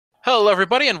Hello,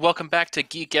 everybody, and welcome back to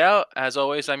Geek Out. As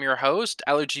always, I'm your host,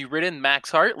 allergy-ridden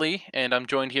Max Hartley, and I'm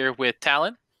joined here with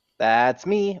Talon. That's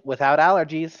me, without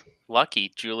allergies.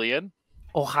 Lucky, Julian.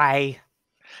 Oh, hi.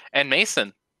 And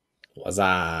Mason. What's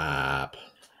up?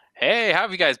 Hey, how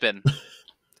have you guys been?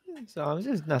 So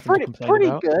there's nothing to complain Pretty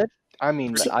about. good. I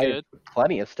mean, Pretty I good. have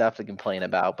plenty of stuff to complain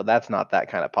about, but that's not that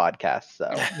kind of podcast, so.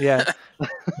 Yeah. Yeah,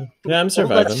 I'm Well,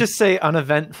 surviving. let's just say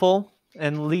uneventful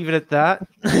and leave it at that.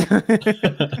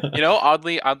 You know,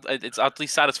 it's oddly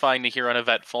satisfying to hear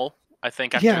uneventful. I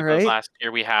think after the last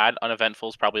year we had, uneventful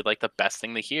is probably like the best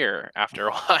thing to hear after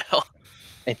a while.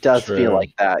 It does True. feel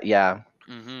like that, yeah.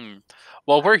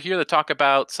 Well, we're here to talk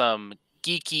about some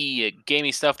geeky,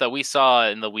 gamey stuff that we saw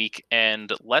in the week,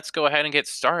 and let's go ahead and get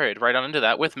started right on into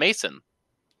that with Mason.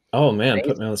 Oh man,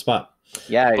 put me on the spot.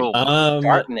 Yeah,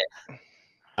 starting it.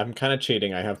 I'm kind of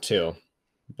cheating. I have two,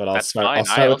 but I'll That's start. fine. I'll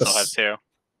start I with also have two.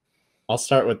 I'll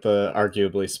start with the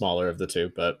arguably smaller of the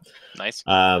two, but Nice.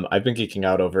 I've been geeking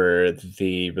out over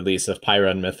the release of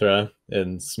Pyra and Mithra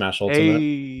in Smash Ultimate.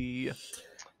 Hey.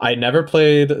 I never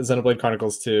played Xenoblade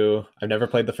Chronicles 2. I've never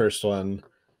played the first one,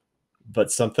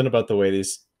 but something about the way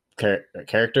these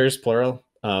characters, plural,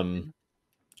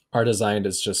 are designed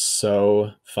is just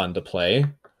so fun to play.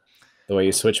 The way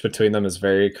you switch between them is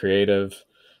very creative,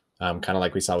 kind of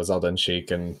like we saw with Zelda and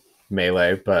Sheik and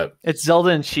Melee, but It's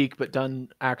Zelda and Sheik, but done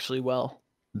actually well.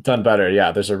 done better.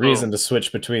 Yeah, there's a reason to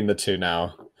switch between the two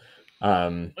now.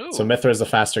 So Mithra is a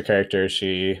faster character.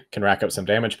 She can rack up some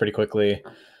damage pretty quickly.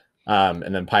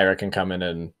 And then Pyra can come in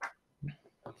and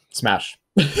smash.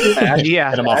 Yeah.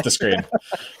 Get him off the screen.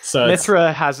 So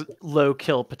Mithra has low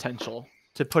kill potential,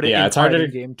 to put it in it's harder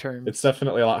fighting game terms. It's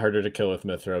definitely a lot harder to kill with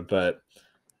Mithra, but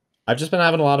I've just been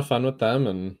having a lot of fun with them,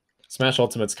 and Smash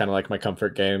Ultimate's kind of like my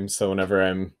comfort game. So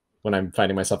when I'm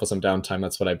finding myself with some downtime,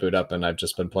 that's what I boot up, and I've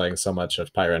just been playing so much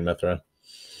of Pyra and Mithra.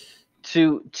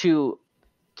 To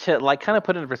like kind of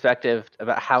put into perspective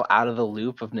about how out of the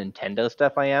loop of Nintendo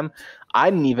stuff I am, I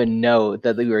didn't even know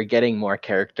that we were getting more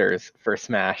characters for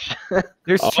Smash.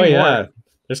 There's Oh two yeah, more.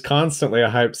 there's constantly a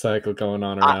hype cycle going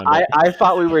on around it. I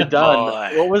thought we were done.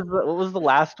 Boy. What was the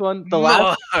last one? The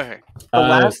More.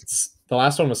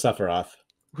 last one was Sephiroth.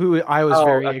 Who I was Oh,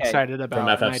 very okay. excited about, and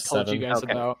I told you FF7. guys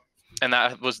Okay. about. And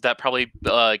that probably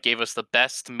gave us the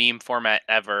best meme format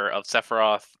ever of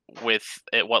Sephiroth with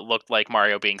what looked like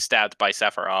Mario being stabbed by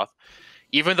Sephiroth,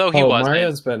 even though he wasn't.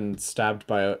 Mario's been stabbed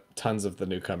by tons of the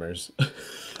newcomers.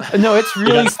 No, it's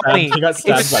really funny. He got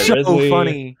stabbed It's by so Ridley.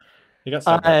 funny. He got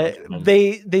stabbed by a bunch of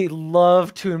them. They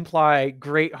love to imply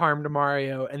great harm to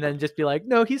Mario and then just be like,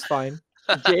 no, he's fine.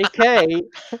 JK.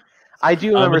 I do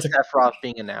remember it's a- Sephiroth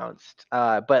being announced,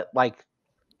 but like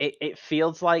it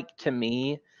feels like to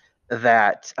me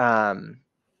that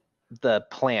the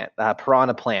plant,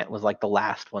 Piranha Plant, was like the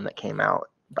last one that came out.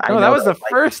 But I No, know that was the like,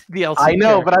 first DLC. I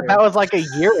know, but character. that was like a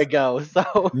year ago.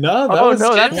 So No, that Oh, was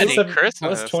no, that's Jiminy 27 that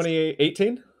was Christmas.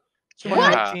 2018.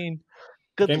 2018.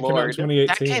 good Game came out in lord. 2018.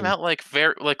 That came out like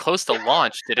very close to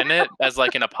launch, didn't it? As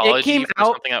like an apology came for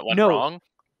out- something that went no. wrong.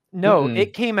 No, Mm-mm.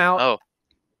 it came out Oh.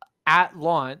 at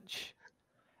launch,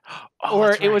 Oh, or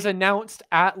that's it was right. announced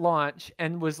at launch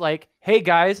and was like, hey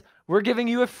guys, we're giving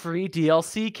you a free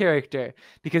DLC character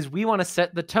because we want to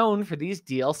set the tone for these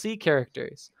DLC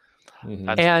characters. Mhm.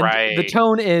 That's And the right.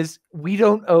 tone is, we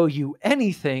don't owe you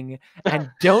anything and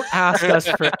don't ask us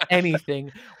for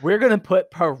anything. We're going to put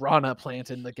Piranha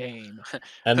Plant in the game.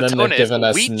 And The then tone they've is, given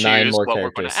us we 9 choose more what we're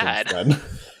gonna characters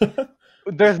since then.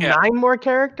 There's Yeah. 9 more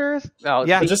characters? Oh,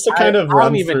 Yeah. see, Just to kind of I run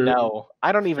don't even through- know.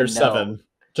 I don't even There's know. 7.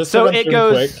 Just So to run it through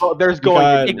them goes- quick. Oh, there's We going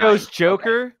got- to It be goes 9.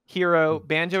 Joker, Hero,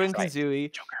 Banjo and Right.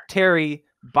 Kazooie, Joker. Terry,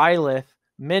 Byleth,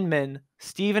 Min Min,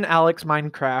 Steve and Alex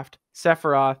Minecraft,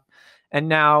 Sephiroth, and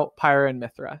now Pyra and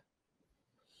Mithra.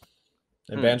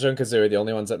 And Banjo and Kazooie are the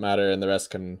only ones that matter, and the rest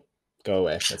can go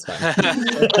away. That's fine.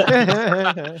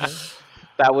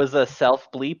 That was a self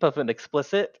bleep of an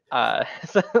explicit.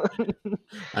 So,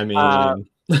 I mean,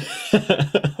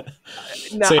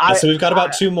 no, so we've got about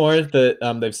I- 2 more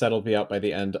that they've settled me out by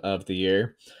the end of the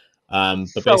year. But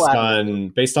So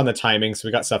based on the timing, so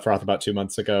we got Sephiroth about 2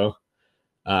 months ago,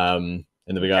 and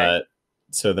then we got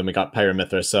Pyra and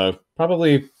Mithra. So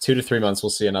probably 2 to 3 months we'll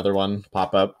see another one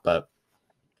pop up. But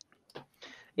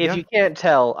if Yeah. you can't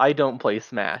tell, I don't play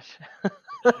Smash.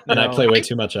 and I No. play way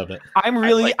too much of it. I'm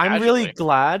really casually.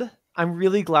 glad. I'm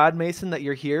really glad, Mason, that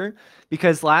you're here,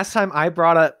 because last time I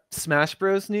brought up Smash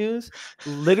Bros. News,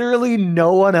 literally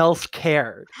no one else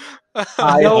cared.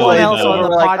 I No one played else it. on the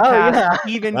We're like, oh, podcast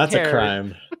yeah. even That's cared. a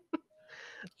crime. I'm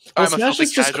Well, a Smash filthy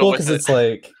is just casual cool with because it. it's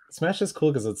like Smash is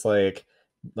cool because it's like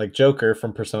Joker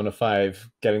from Persona 5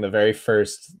 getting the very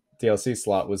first DLC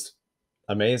slot was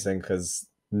amazing because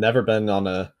never been on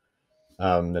a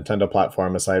Nintendo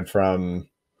platform aside from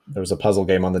there was a puzzle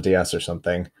game on the DS or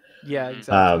something. Yeah,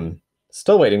 exactly.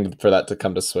 Still waiting for that to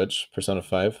come to Switch. Persona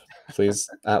 5, please,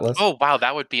 Atlas. Oh wow,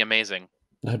 that would be amazing.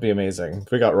 That'd be amazing.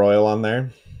 If we got Royal on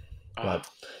there. But,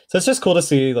 so it's just cool to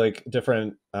see like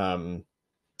different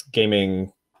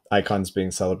gaming icons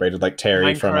being celebrated. Like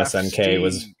Terry from SNK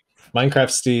was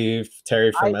Minecraft Steve,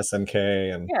 Terry from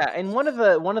SNK, and and one of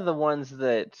the ones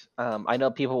that I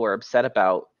know people were upset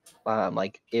about,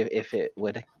 like if it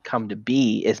would come to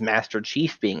be, is Master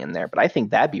Chief being in there. But I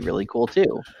think that'd be really cool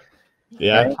too.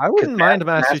 Yeah, right? I wouldn't mind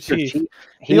Master Chief.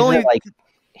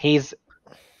 He's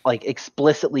like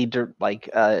explicitly like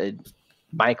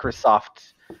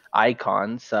Microsoft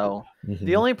icon. So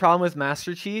the only problem with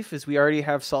Master Chief is we already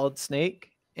have Solid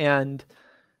Snake, and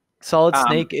Solid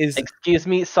Snake is... Excuse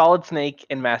me, Solid Snake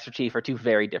and Master Chief are two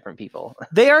very different people.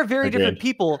 They are very different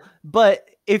people, but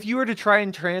if you were to try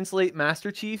and translate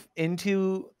Master Chief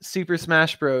into Super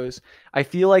Smash Bros., I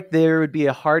feel like there would be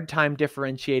a hard time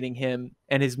differentiating him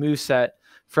and his moveset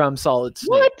from Solid Snake.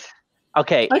 What?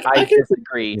 Okay, I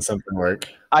disagree. Something work.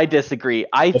 I disagree.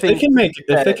 If they can make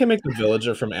the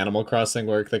villager from Animal Crossing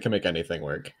work, they can make anything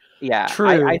work. Yeah,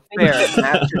 true. I think that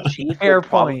Master Chief would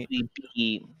probably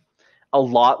be a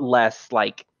lot less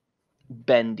like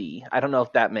bendy. I don't know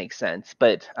if that makes sense,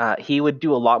 but he would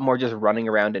do a lot more just running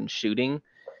around and shooting.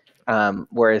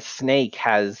 Whereas Snake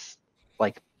has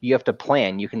like, you have to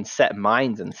plan. You can set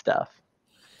mines and stuff.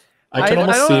 I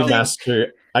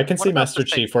can see Master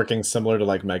Chief working similar to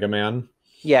like Mega Man.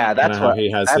 Yeah, that's how he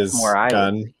has his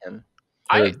gun.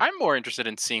 I'm more interested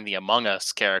in seeing the Among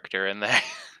Us character in there.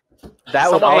 That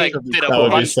would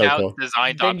be so cool.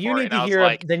 Then you need to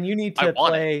hear. Then you need to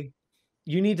play.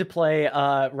 You need to play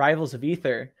Rivals of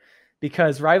Ether,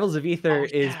 because Rivals of Ether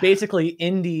is basically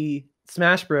indie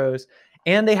Smash Bros.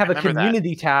 And they have a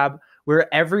community tab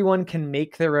where everyone can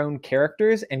make their own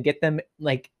characters and get them,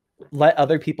 like, let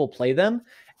other people play them.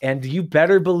 And you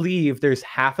better believe there's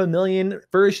 500,000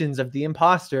 versions of the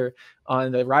imposter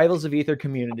on the Rivals of Ether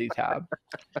community tab.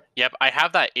 Yep, I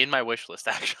have that in my wish list,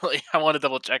 actually. I want to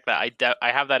double check that.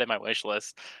 I have that in my wish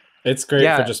list. It's great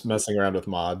for just messing around with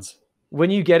mods. When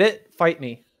you get it, fight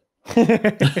me.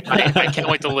 I can't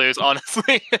wait to lose,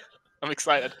 honestly. I'm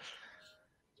excited.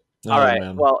 All right.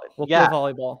 Man. Well, we'll play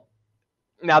volleyball.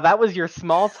 Now that was your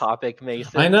small topic,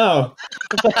 Mason. I know.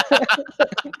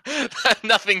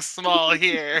 Nothing small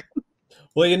here.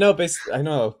 Well,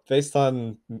 based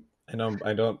on I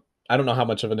don't know how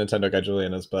much of a Nintendo guy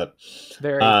Julian is, but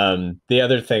the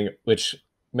other thing, which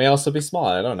may also be small,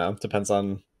 I don't know, depends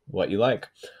on what you like.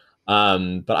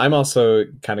 But I'm also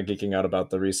kind of geeking out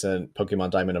about the recent Pokemon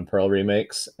Diamond and Pearl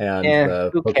remakes and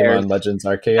the Pokemon Legends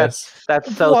Arceus.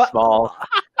 That's so small.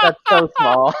 That's so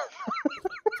small.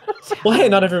 Well, hey,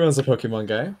 not everyone's a Pokemon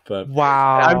guy, but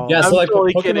wow. So like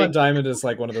totally Pokemon kidding. Diamond is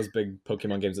like one of those big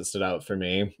Pokemon games that stood out for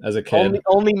me as a kid.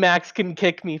 Only Max can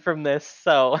kick me from this,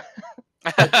 so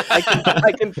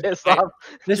I can piss off.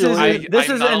 This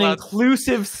is an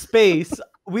inclusive space.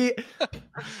 Okay,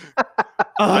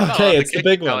 it's the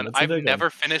big one. I've never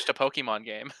finished a Pokemon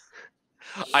game.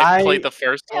 I've played the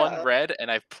first one, Red, and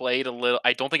I've played a little.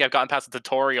 I don't think I've gotten past the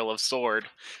tutorial of Sword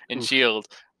and Shield,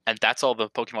 and that's all the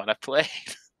Pokemon I've played.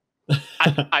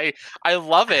 I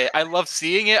love it. I love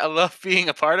seeing it. I love being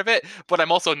a part of it, but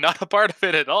I'm also not a part of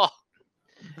it at all.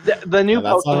 The new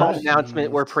Pokemon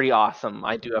announcement were pretty awesome,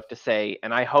 I do have to say,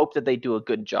 and I hope that they do a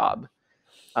good job.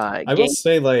 I will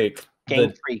say, like,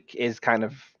 Game Freak is kind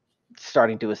of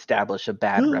starting to establish a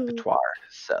bad repertoire,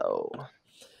 so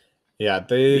yeah,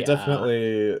 they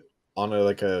definitely on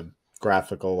a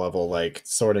graphical level, like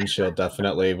Sword and Shield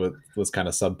definitely was kind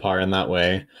of subpar in that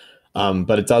way.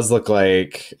 But it does look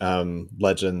like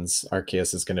Legends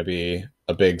Arceus is going to be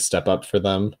a big step up for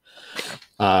them,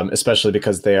 especially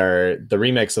because the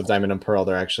remakes of Diamond and Pearl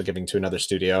they're actually giving to another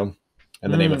studio,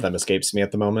 and the name of them escapes me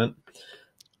at the moment.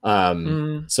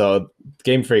 So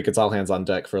Game Freak, it's all hands on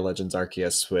deck for Legends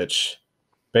Arceus, which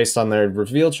based on their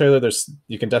reveal trailer,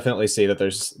 you can definitely see that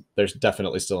there's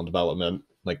definitely still in development.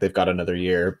 Like they've got another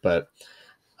year, but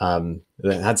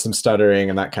they had some stuttering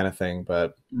and that kind of thing,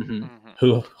 but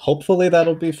hopefully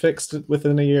that'll be fixed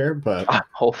within a year, but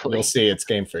hopefully we'll see. It's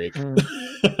Game Freak.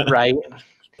 Right.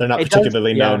 They're not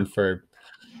particularly known for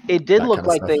it did look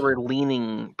like they were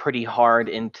leaning pretty hard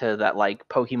into that like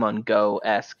Pokemon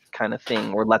Go-esque kind of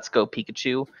thing, or Let's Go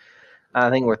Pikachu. I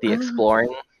think with the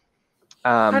exploring.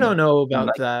 I don't know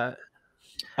about that.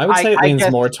 I would say it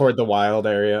leans more toward the wild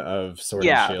area of Sword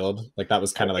and Shield. Like that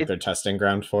was kind of like their testing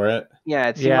ground for it. Yeah,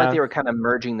 it seemed like they were kind of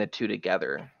merging the two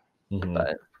together.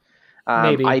 But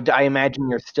Maybe. I imagine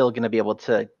you're still going to be able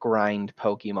to grind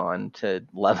Pokemon to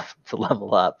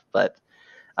level up, but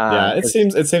yeah, it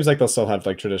seems like they'll still have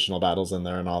like traditional battles in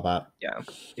there and all that.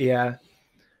 Yeah.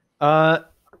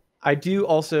 I do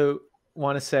also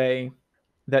want to say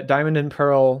that Diamond and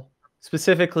Pearl,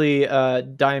 specifically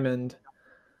Diamond,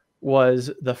 was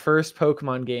the first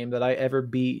Pokemon game that I ever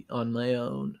beat on my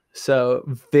own. So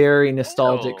very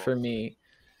nostalgic for me.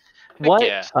 What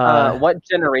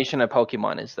generation of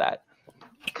Pokemon is that?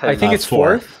 I think it's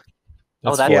fourth.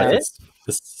 That's fourth. It? It's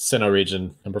the Sinnoh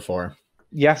region, number 4.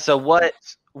 Yeah. So what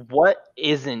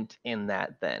isn't in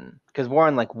that then? Because we're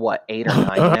on like what, 8 or 9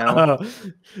 now?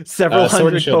 Several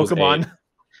hundred Pokemon.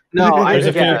 No,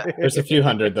 there's a few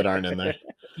hundred that aren't in there.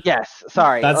 Yes,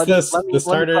 sorry. That's the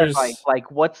starters.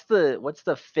 Like, what's the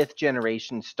 5th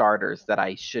generation starters that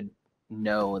I should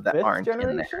know that aren't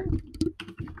in there?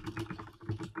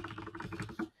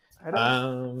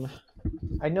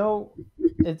 I know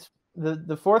it's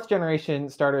the 4th generation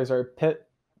starters are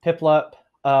Piplup,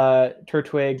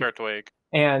 Turtwig,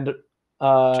 and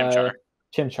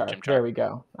Chimchar. There we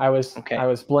go. I was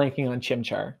blanking on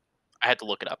Chimchar. I had to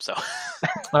look it up, so.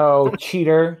 Oh,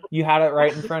 cheater. You had it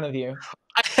right in front of you.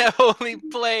 I have only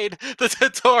played the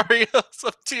tutorials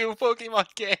of 2 Pokemon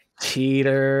games.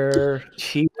 Cheater.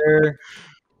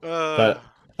 But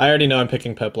I already know I'm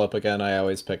picking Piplup again. I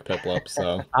always pick Piplup,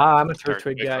 so. I'm a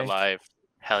Turtwig guy. Alive.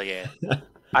 Hell yeah.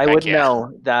 I would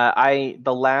know that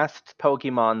the last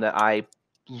Pokemon that I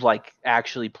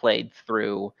actually played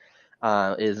through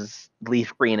is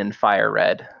Leaf Green and Fire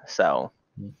Red. So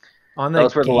on the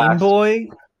Game Boy?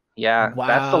 Yeah, wow.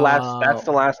 That's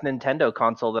the last Nintendo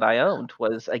console that I owned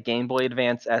was a Game Boy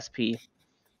Advance SP.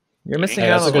 You're missing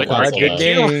out on a lot of good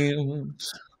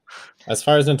games. As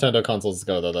far as Nintendo consoles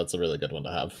go, though, that's a really good one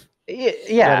to have.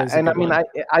 Yeah, and I mean,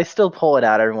 I still pull it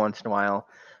out every once in a while.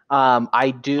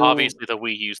 I do. Obviously, the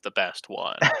Wii U's the best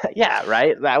one. Yeah,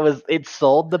 right. It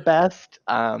sold the best.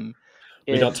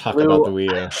 We don't talk about the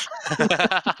Wii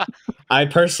U. I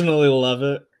personally love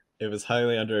it. It was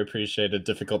highly underappreciated,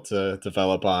 difficult to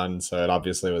develop on, so it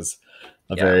obviously was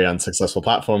a very unsuccessful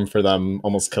platform for them.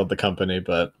 Almost killed the company,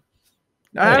 but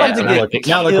now look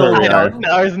where we are.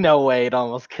 There's no way it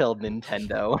almost killed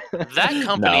Nintendo. That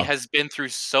company has been through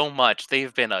so much.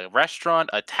 They've been a restaurant,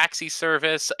 a taxi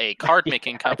service, a card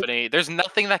making company. There's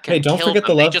nothing that can don't kill forget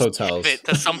them. the They love just hotels. pivot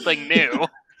to something new.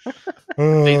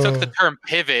 They took the term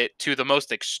pivot to the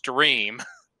most extreme.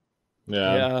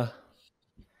 Yeah.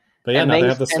 But yeah, now they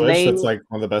have the Switch. That's like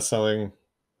one of the best-selling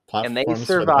platforms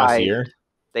for the past year.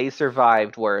 They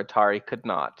survived where Atari could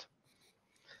not.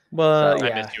 Well, so,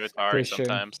 I miss you, Atari,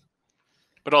 sometimes. Sure.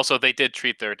 But also, they did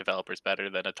treat their developers better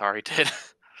than Atari did.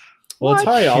 Well,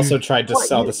 Atari also tried to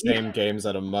sell the same games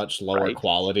at a much lower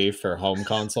quality for home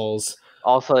consoles.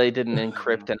 Also, they didn't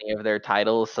encrypt any of their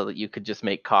titles so that you could just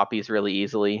make copies really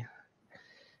easily.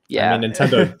 Yeah, I mean,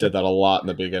 Nintendo did that a lot in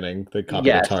the beginning. They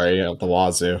copied Atari out the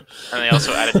wazoo. And they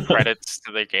also added credits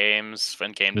to their games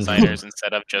and game designers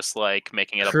instead of just like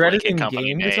making it a blanket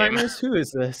company name. Designers? Who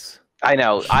is this? I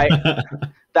know.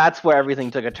 That's where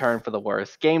everything took a turn for the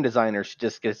worse. Game designers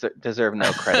just deserve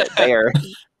no credit. They are.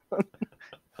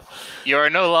 You are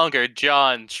no longer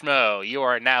John Schmo. You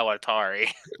are now Atari.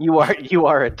 You are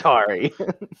Atari.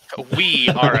 We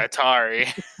are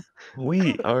Atari.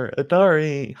 We are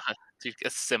Atari. To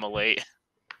assimilate.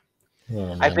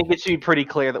 I think it should be pretty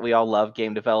clear that we all love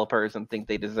game developers and think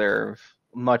they deserve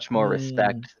much more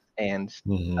respect and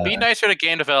be nicer to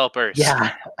game developers.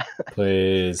 Yeah,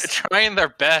 please. They're trying their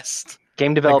best.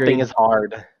 Game developing is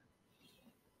hard.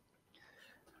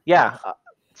 Yeah.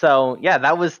 So yeah,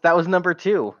 that was number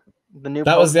 2. The new.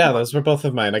 Those were both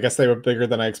of mine. I guess they were bigger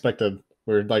than I expected.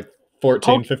 We're like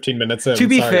 15 minutes in. To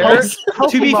be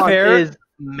fair, is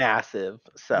massive.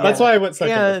 So that's why I went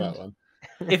second with that one.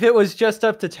 If it was just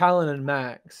up to Talon and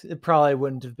Max, it probably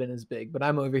wouldn't have been as big. But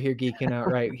I'm over here geeking out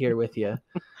right here with you.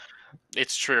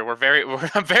 It's true.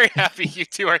 I'm very happy you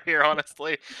two are here.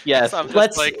 Honestly, yes.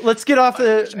 Let's get off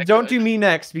the. Don't do me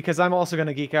next because I'm also going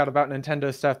to geek out about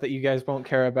Nintendo stuff that you guys won't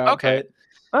care about. Okay.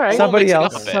 All right. Somebody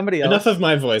else. Enough of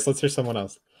my voice. Let's hear someone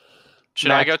else.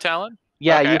 Should I go, Talon?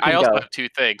 Yeah, okay. You can I also go. have 2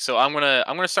 things. So I'm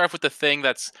gonna start with the thing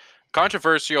that's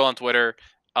controversial on Twitter,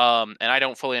 and I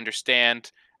don't fully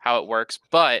understand how it works.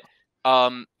 But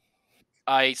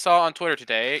I saw on Twitter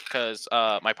today because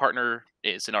my partner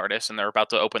is an artist and they're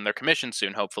about to open their commission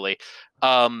soon, hopefully.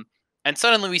 And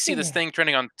suddenly we see this thing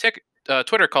trending on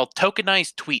Twitter called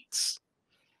tokenized tweets.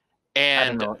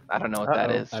 And I don't know what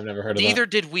that is. I've never heard of that. Neither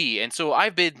did we. And so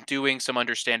I've been doing some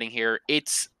understanding here.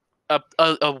 It's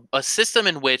a system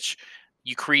in which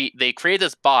they create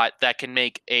this bot that can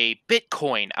make a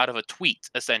Bitcoin out of a tweet,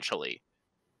 essentially,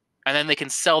 and then they can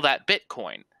sell that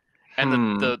Bitcoin.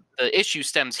 And the issue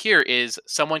stems here is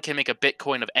someone can make a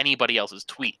Bitcoin of anybody else's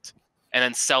tweet and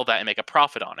then sell that and make a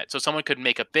profit on it. So someone could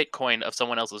make a Bitcoin of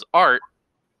someone else's art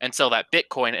and sell that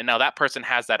Bitcoin, and now that person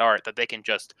has that art that they can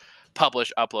just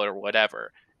publish, upload, or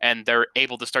whatever. And they're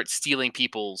able to start stealing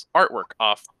people's artwork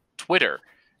off Twitter.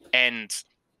 And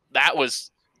that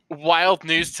was wild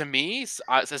news to me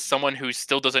as someone who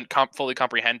still doesn't fully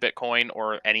comprehend Bitcoin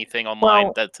or anything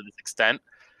online to this extent.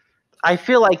 I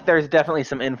feel like there's definitely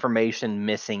some information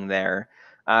missing there,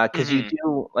 because you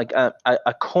do like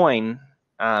a coin,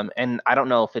 and I don't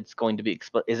know if it's going to be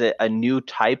is it a new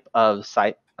type of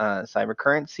cyber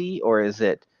currency, or is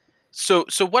it? So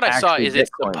what I saw is Bitcoin?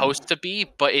 It's supposed to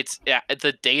be, but it's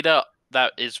the data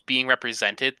that is being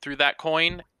represented through that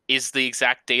coin is the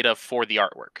exact data for the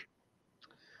artwork.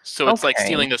 So it's like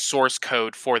stealing the source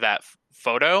code for that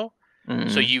photo,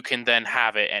 so you can then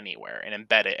have it anywhere and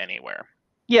embed it anywhere.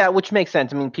 Yeah, which makes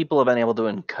sense. I mean, people have been able to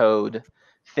encode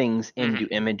things into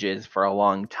images for a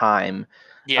long time.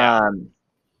 Yeah.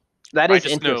 That is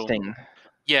interesting.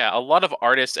 Yeah, a lot of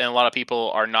artists and a lot of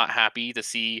people are not happy to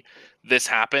see this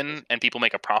happen and people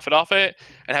make a profit off it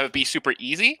and have it be super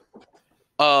easy.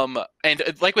 And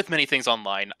like with many things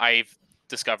online, I've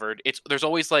discovered there's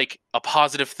always like a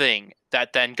positive thing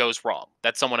that then goes wrong,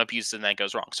 that someone abuses and then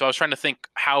goes wrong. So I was trying to think,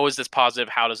 how is this positive?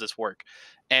 How does this work?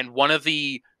 And one of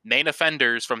the main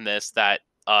offenders from this that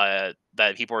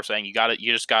people were saying,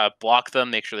 you just gotta block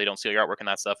them, make sure they don't steal your artwork and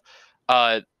that stuff.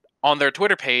 On their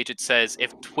Twitter page, it says,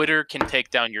 if Twitter can take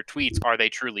down your tweets, are they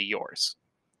truly yours?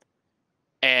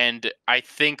 And I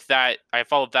think that I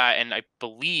followed that, and I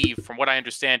believe, from what I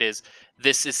understand, is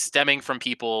this is stemming from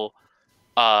people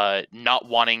not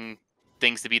wanting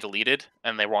things to be deleted,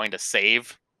 and they're wanting to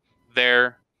save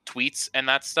their tweets and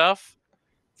that stuff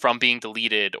from being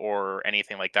deleted or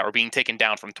anything like that, or being taken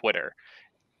down from Twitter,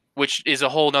 which is a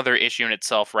whole nother issue in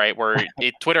itself, right? Where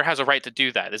Twitter has a right to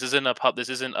do that. This isn't a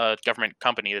government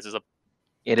company. This is a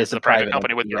private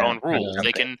company with their own rules.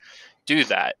 They can do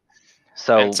that.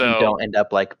 So we don't end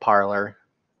up like Parler.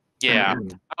 Yeah, I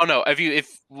don't know.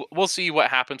 If we'll see what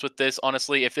happens with this.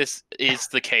 Honestly, if this is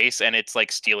the case and it's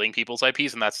like stealing people's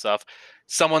IPs and that stuff,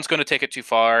 someone's going to take it too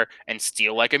far and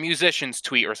steal like a musician's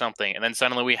tweet or something, and then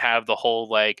suddenly we have the whole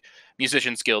like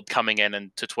musicians guild coming in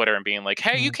and to Twitter and being like,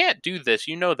 "Hey, you can't do this.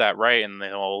 You know that, right?" And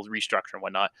they'll all restructure and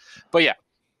whatnot. But yeah,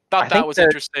 thought that was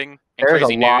interesting and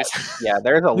crazy news. Yeah,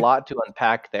 there's a lot to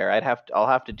unpack there. I'll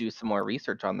have to do some more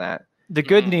research on that. The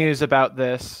good news about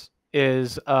this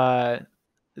is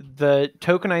the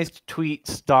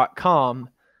tokenizedtweets.com,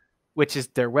 which is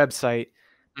their website,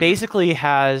 basically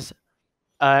has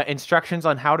instructions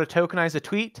on how to tokenize a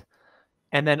tweet,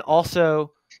 and then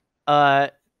also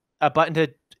a button to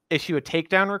issue a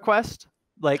takedown request.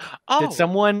 Like, did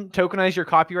someone tokenize your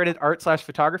copyrighted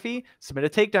art/photography? Submit a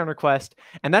takedown request,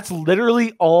 and that's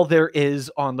literally all there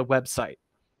is on the website.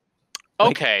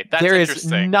 Okay, that's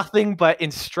interesting. There is nothing but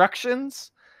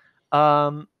instructions.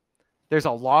 There's a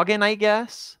login, I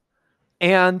guess,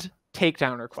 and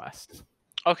takedown request.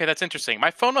 Okay, that's interesting.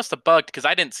 My phone must have bugged because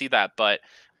I didn't see that, but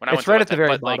when I went right to at the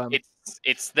very bottom. Like,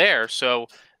 it's there, so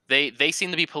they seem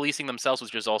to be policing themselves,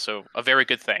 which is also a very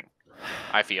good thing,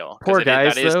 I feel. Poor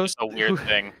guys, that is just a weird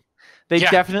thing. They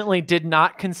definitely did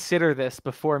not consider this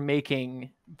before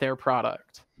making their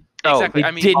product. Exactly.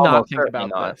 They did not think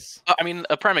about this. I mean,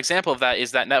 a prime example of that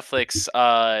is that Netflix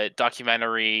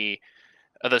documentary,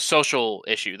 the social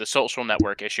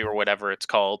network issue, or whatever it's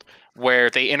called, where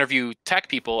they interview tech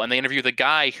people, and they interview the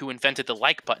guy who invented the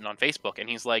like button on Facebook, and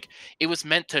he's like, it was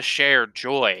meant to share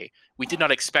joy. We did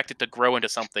not expect it to grow into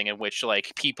something in which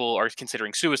like people are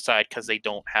considering suicide because they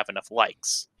don't have enough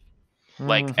likes.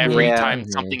 Like every time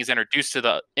something is introduced to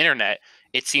the internet,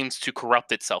 it seems to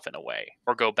corrupt itself in a way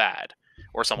or go bad,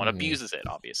 or someone abuses it,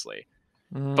 obviously.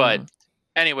 But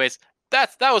anyways,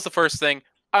 that was the first thing.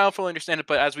 I don't fully understand it,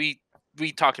 but as we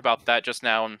talked about that just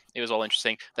now, and it was all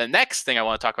interesting. The next thing I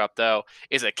want to talk about, though,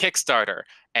 is a Kickstarter.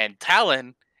 And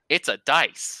Talon, it's a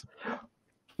dice.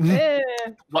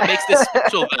 What makes this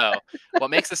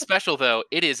special, though?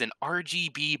 It is an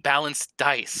RGB balanced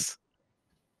dice.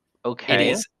 Okay. It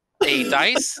is a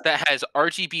dice that has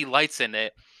RGB lights in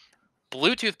it,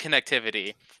 Bluetooth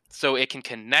connectivity, so it can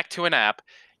connect to an app.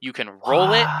 You can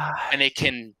roll it, and you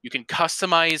can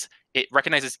customize. It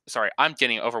recognizes. Sorry, I'm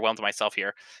getting overwhelmed myself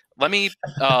here. Let me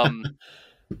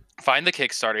find the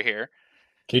Kickstarter here.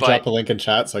 Can you drop a link in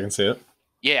chat so I can see it?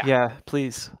 Yeah,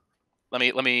 please. Let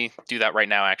me do that right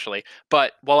now, actually.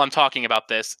 But while I'm talking about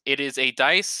this, it is a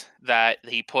dice that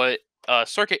he put a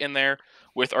circuit in there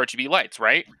with RGB lights,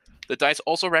 right? The dice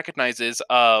also recognizes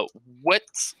what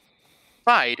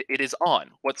side it is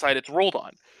on, what side it's rolled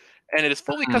on. And it is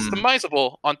fully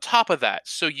customizable on top of that.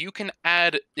 So you can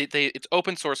add, it's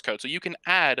open source code, so you can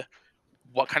add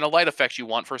what kind of light effects you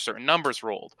want for certain numbers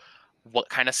rolled, what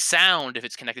kind of sound, if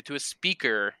it's connected to a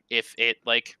speaker, if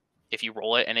you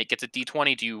roll it and it gets a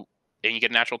D20, and you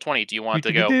get a natural 20, do you want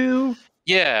it to go,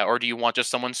 yeah, or do you want just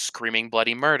someone screaming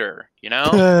bloody murder, you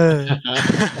know?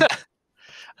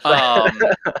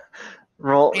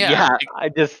 Roll, yeah, I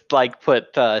just like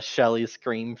put Shelly's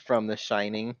scream from The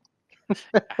Shining.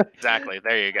 Exactly,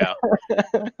 there you go.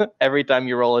 Every time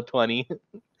you roll a 20.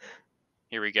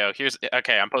 Here we go.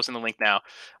 Okay, I'm posting the link now.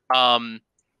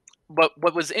 But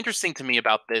what was interesting to me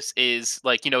about this is,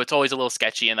 like, you know, it's always a little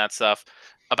sketchy and that stuff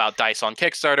about dice on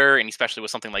Kickstarter, and especially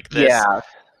with something like this. Yeah.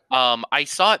 I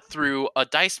saw it through a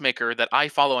dice maker that I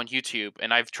follow on YouTube,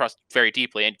 and I've trust very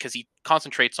deeply, and because he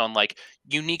concentrates on like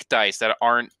unique dice that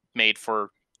aren't made for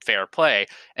fair play,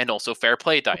 and also fair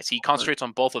play dice. He concentrates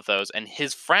on both of those, and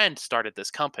his friend started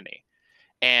this company.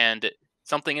 And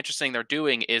something interesting they're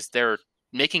doing is they're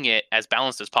making it as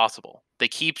balanced as possible. They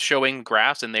keep showing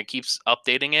graphs and they keep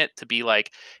updating it to be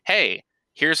like, hey,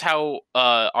 here's how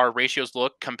our ratios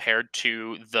look compared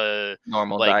to the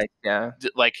normal dice,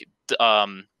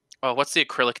 what's the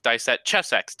acrylic dice set?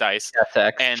 Chessex dice.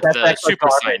 Chessex. And Chessex the super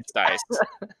science dice.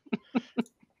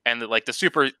 And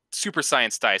the super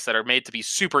science dice that are made to be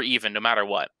super even no matter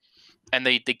what. And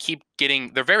they keep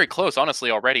getting, they're very close honestly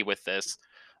already with this,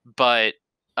 but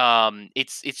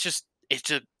it's just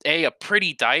a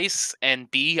pretty dice, and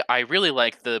B, I really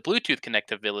like the Bluetooth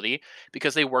connectability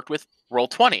because they worked with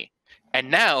Roll20,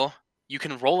 and now you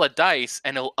can roll a dice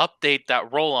and it'll update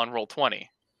that roll on Roll20.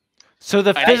 So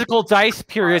the physical dice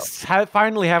purists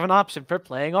finally have an option for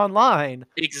playing online.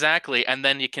 Exactly, and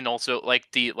then you can also, like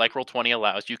Roll20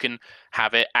 allows, you can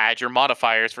have it add your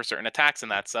modifiers for certain attacks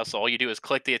and that stuff. So all you do is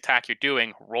click the attack you're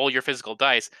doing, roll your physical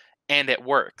dice, and it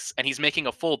works. And he's making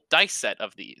a full dice set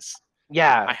of these.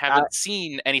 Yeah, I haven't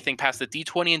seen anything past the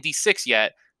D20 and D6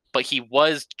 yet, but he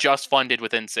was just funded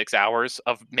within 6 hours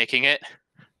of making it.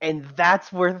 And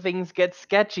that's where things get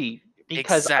sketchy.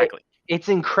 Because exactly. It's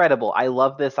incredible. I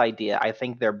love this idea. I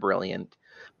think they're brilliant.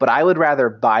 But I would rather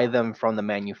buy them from the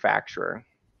manufacturer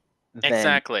than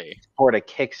support a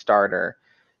Kickstarter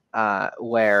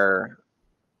where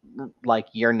like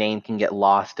your name can get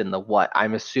lost in the what?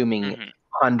 I'm assuming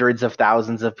hundreds of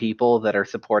thousands of people that are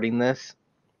supporting this.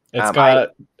 It's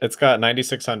got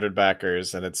 9,600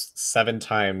 backers, and it's 7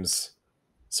 times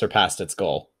surpassed its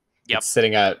goal. Yep. It's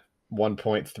sitting at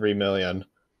 $1.3 million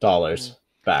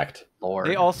backed. Lord.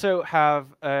 They also have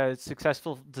a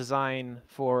successful design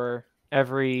for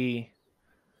every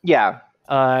dice,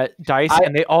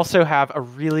 and they also have a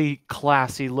really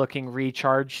classy looking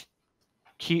recharge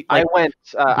key. I went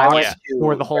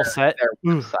for the whole set.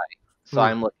 Their website, so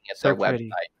I'm looking at their website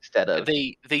instead of.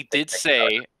 They did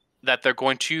say that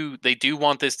they do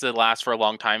want this to last for a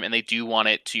long time, and they do want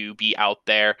it to be out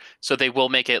there. So they will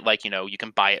make it like, you know, you can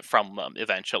buy it from them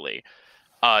eventually.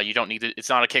 You don't need it. It's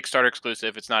not a Kickstarter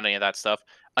exclusive. It's not any of that stuff.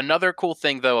 Another cool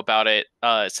thing though about it,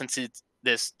 since it's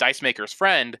this dice maker's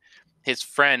friend,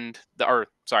 the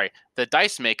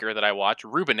dice maker that I watch,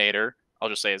 Rubinator, I'll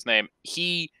just say his name.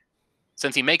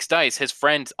 Since he makes dice, his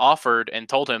friend offered and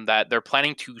told him that they're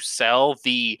planning to sell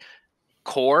the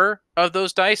core of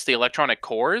those dice, the electronic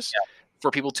cores,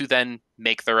 for people to then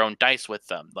make their own dice with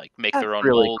them, like make their own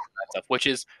molds and stuff, which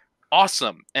is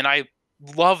awesome. And I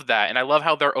love that, and I love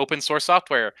how they're open source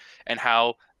software and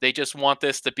how they just want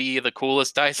this to be the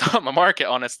coolest dice on the market,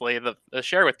 honestly, to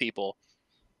share with people.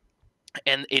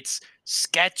 And it's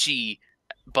sketchy,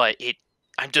 but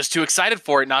I'm just too excited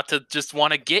for it not to just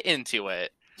want to get into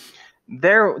it.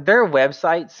 Their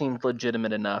website seems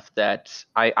legitimate enough that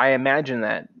I imagine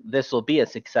that this will be a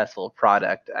successful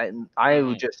product. I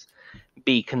would just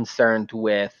be concerned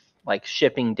with like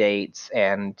shipping dates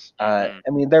and I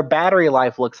mean their battery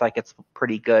life looks like it's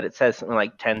pretty good. It says something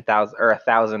like 10,000 or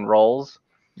 1,000 rolls.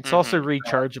 It's also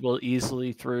rechargeable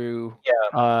easily through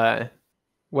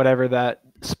whatever that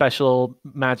special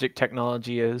magic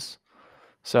technology is.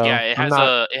 So yeah,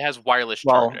 it has wireless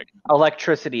charging.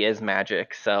 Electricity is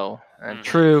magic, so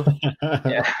true.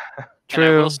 Yeah. True.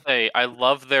 And I will say, I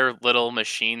love their little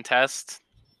machine test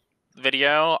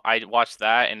video. I watched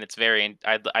that, and it's very.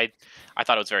 I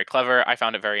thought it was very clever. I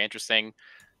found it very interesting.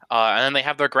 And then they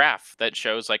have their graph that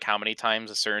shows like how many times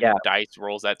a certain dice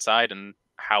rolls that side and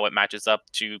how it matches up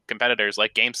to competitors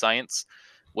like Game Science,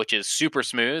 which is super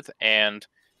smooth, and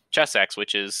Chessex,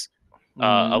 which is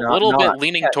a little bit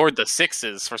leaning toward the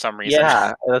 6s for some reason.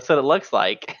 Yeah, that's what it looks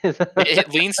like.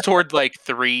 It leans toward like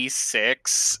 3,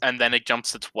 6, and then it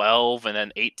jumps to 12, and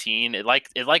then 18. It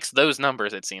likes those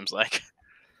numbers. It seems like.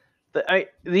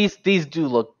 These do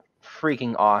look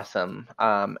freaking awesome,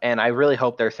 and I really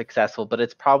hope they're successful. But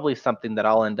it's probably something that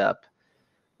I'll end up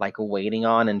like waiting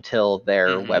on until their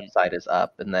website is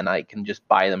up, and then I can just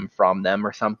buy them from them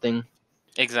or something.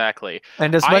 Exactly.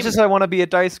 And as much as I want to be a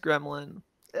dice gremlin,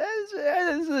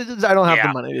 I don't have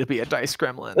the money to be a dice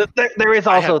gremlin. There is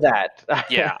also that.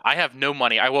 Yeah, I have no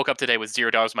money. I woke up today with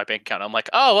 $0 in my bank account. I'm like,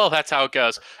 oh well, that's how it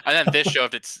goes. And then this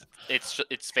shoved its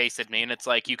face at me, and it's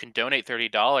like, you can donate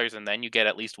 $30, and then you get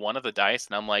at least one of the dice.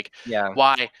 And I'm like, yeah,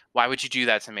 why would you do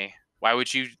that to me? Why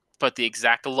would you put the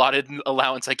exact allotted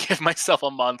allowance I give myself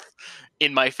a month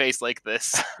in my face like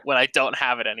this when I don't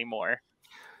have it anymore?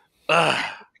 Ugh.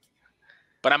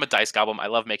 But I'm a dice goblin. I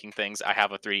love making things. I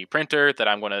have a 3D printer that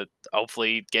I'm going to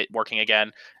hopefully get working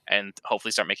again, and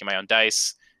hopefully start making my own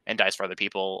dice and dice for other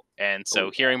people. And so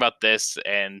hearing about this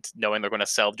and knowing they're going to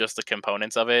sell just the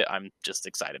components of it, I'm just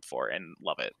excited for it and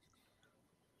love it.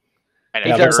 And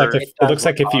it looks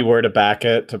like if you were to back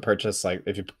it to purchase, like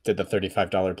if you did the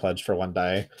 $35 pledge for one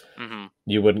die,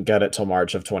 you wouldn't get it till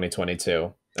March of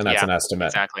 2022. And that's an estimate.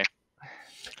 Exactly.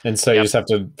 And so you just have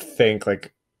to think,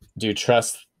 like, do you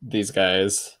trust these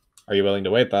guys? Are you willing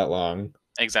to wait that long?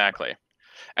 Exactly.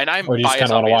 And or do you just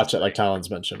kind of want to watch it, like Talon's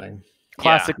mentioning?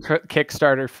 Classic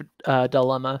Kickstarter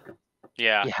dilemma.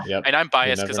 Yeah. Yep. And I'm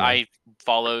biased because I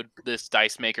followed this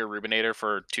dice maker Rubinator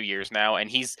for 2 years now, and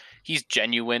he's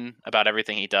genuine about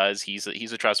everything he does. He's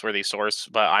a trustworthy source,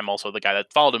 but I'm also the guy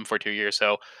that followed him for 2 years.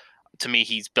 So to me,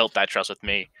 he's built that trust with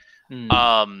me.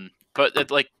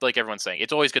 But like everyone's saying,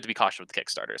 it's always good to be cautious with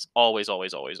Kickstarters. Always,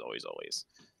 always, always, always, always.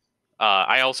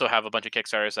 I also have a bunch of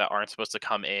Kickstarters that aren't supposed to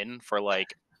come in for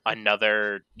like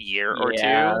another year or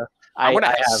two. I want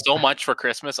to have so much for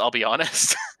Christmas, I'll be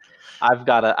honest. I've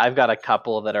got a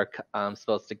couple that are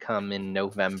supposed to come in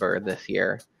November this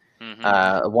year.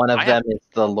 One of them is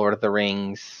the Lord of the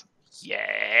Rings.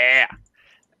 Yeah.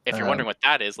 If you're wondering what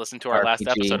that is, listen to our last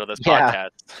episode of this podcast.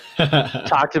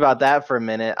 Talked about that for a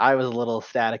minute. I was a little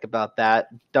ecstatic about that.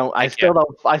 I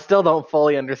still don't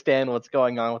fully understand what's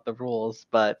going on with the rules,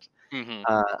 but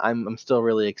I'm still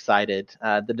really excited.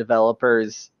 The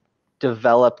developers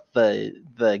developed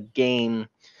the game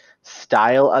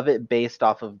style of it based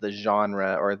off of the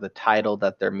genre or the title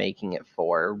that they're making it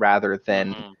for, rather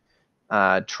than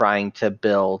trying to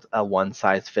build a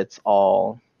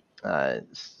one-size-fits-all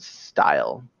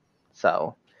style.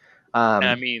 So and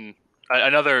I mean,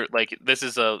 another, like, this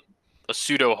is a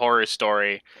pseudo horror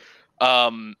story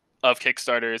of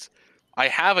Kickstarters. I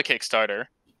have a Kickstarter.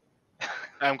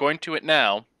 I'm going to it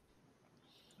now.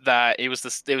 That it was the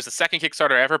second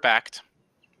Kickstarter I ever backed.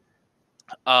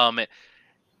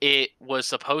 It was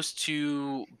supposed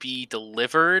to be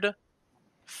delivered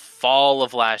fall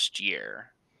of last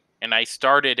year, and I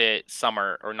started it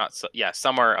summer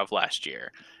of last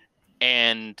year,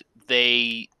 and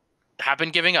they have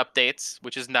been giving updates,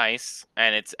 which is nice,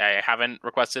 and I haven't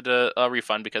requested a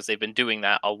refund because they've been doing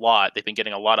that a lot. They've been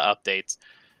getting a lot of updates.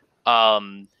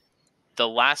 The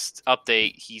last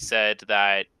update, he said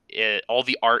that all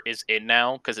the art is in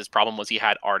now, because his problem was he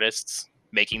had artists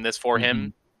making this for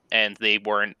him, and they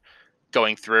weren't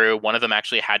going through. One of them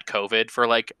actually had COVID for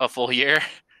like a full year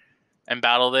and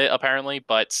battled it, apparently,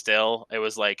 but still, it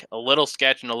was like a little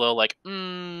sketch and a little like, where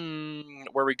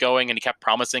are we going? And he kept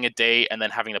promising a date and then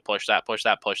having to push that.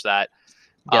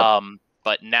 Yep.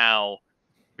 But now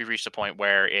we've reached a point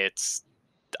where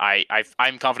I'm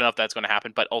confident enough that's going to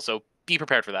happen, but also be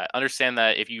prepared for that. Understand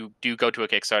that if you do go to a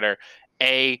Kickstarter,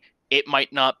 it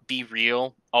might not be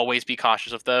real. Always be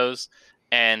cautious of those.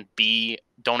 And B,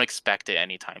 don't expect it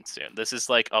anytime soon. This is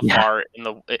like far in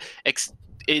the...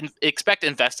 expect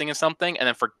investing in something and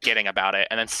then forgetting about it,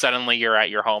 and then suddenly you're at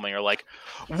your home and you're like,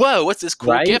 whoa, what's this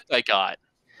cool gift I got?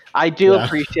 I do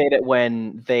appreciate it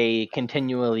when they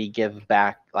continually give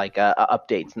back like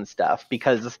updates and stuff,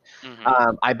 because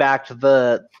I backed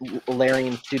the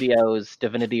Larian Studios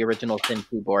Divinity Original Sin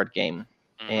 2 board game,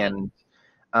 and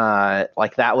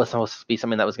like that was supposed to be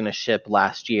something that was going to ship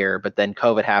last year, but then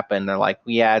COVID happened. They're like,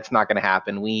 yeah, it's not going to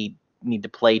happen. We need to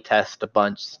play test a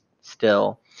bunch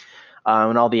still.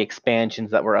 And all the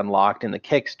expansions that were unlocked in the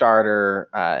Kickstarter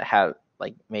have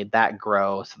like made that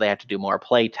grow, so they have to do more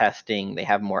play testing. They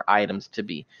have more items to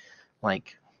be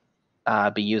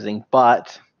using,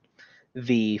 but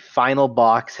the final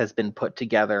box has been put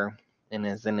together and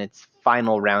is in its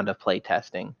final round of play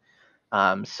testing.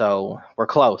 So we're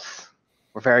close.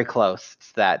 We're very close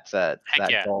to that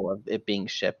goal of it being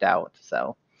shipped out.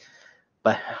 So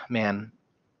But man,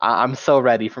 I'm so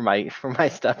ready for my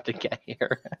stuff to get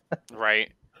here.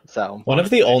 Right. So one of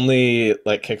the only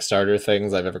like Kickstarter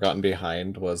things I've ever gotten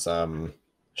behind was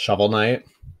Shovel Knight,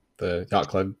 the Yacht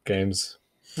Club games.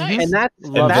 Nice.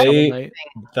 And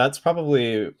that's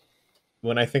probably,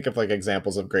 when I think of like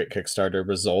examples of great Kickstarter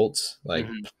results, like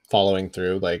following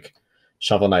through, like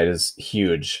Shovel Knight is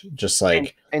huge. Just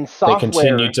like and software, they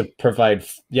continue to provide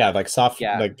like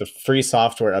like the free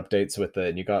software updates with it,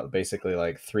 and you got basically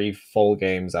like 3 full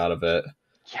games out of it.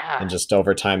 Yeah. And just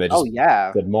over time they just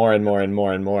did more and more and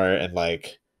more and more, and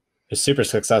like it's super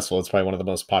successful. It's probably one of the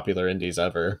most popular indies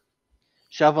ever.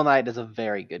 Shovel Knight is a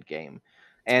very good game.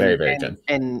 And very, very good.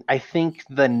 And I think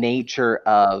the nature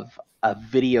of a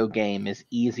video game is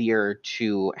easier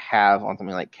to have on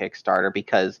something like Kickstarter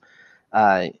because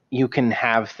you can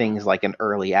have things like an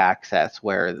early access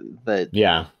where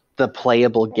the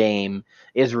playable game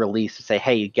is released to say,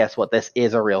 hey, guess what? This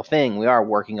is a real thing. We are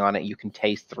working on it. You can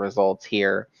taste the results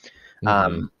here.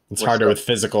 It's harder with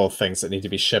physical things that need to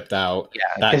be shipped out. Yeah,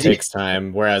 that takes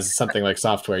time. Whereas something like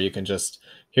software, you can just,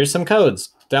 here's some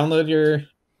codes, download your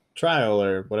trial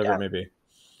or whatever it may be.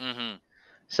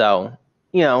 So,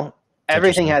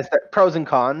 everything has their pros and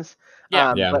cons.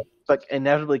 But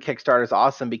inevitably Kickstarter is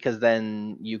awesome because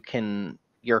then you're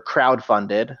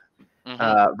crowdfunded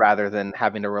rather than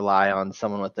having to rely on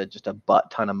someone with just a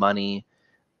butt ton of money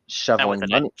shoveling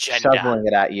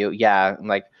it at you.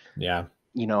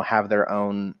 Have their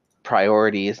own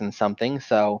priorities and something.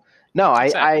 So no,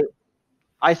 I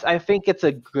think it's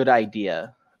a good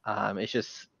idea. It's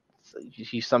just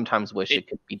you sometimes wish it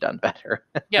could be done better.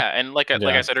 Yeah, and like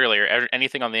I said earlier,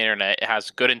 anything on the internet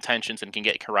has good intentions and can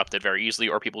get corrupted very easily,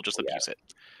 or people just abuse it.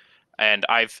 And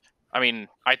I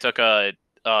took one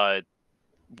of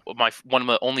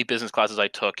the only business classes I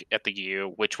took at the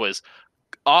U, which was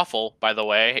awful, by the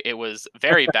way. It was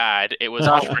very bad. It was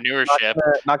entrepreneurship.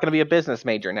 Not going to be a business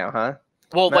major now, huh?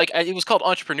 Well, like it was called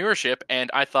entrepreneurship,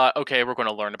 and I thought, okay, we're going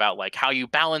to learn about like how you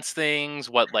balance things,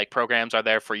 what like programs are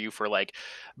there for you for like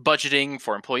budgeting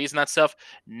for employees and that stuff.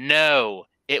 No,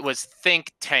 it was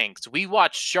think tanks. We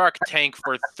watched Shark Tank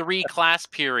for 3 class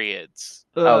periods.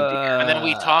 Oh dear. And then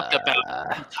we talked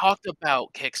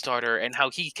about Kickstarter and how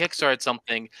he kickstarted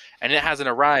something and it hasn't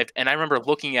arrived. And I remember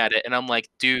looking at it and I'm like,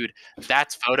 dude,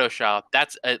 that's Photoshop.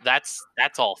 That's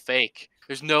all fake.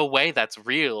 There's no way that's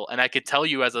real. And I could tell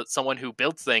you as someone who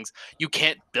builds things, you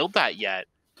can't build that yet.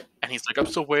 And he's like, I'm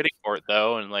still waiting for it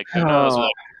though. And like, who knows?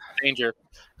 Like, danger.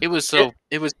 It was a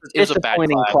bad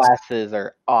class. Classes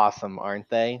are awesome, aren't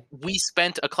they? We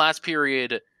spent a class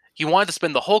period. He wanted to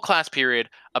spend the whole class period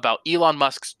about Elon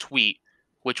Musk's tweet,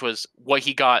 which was what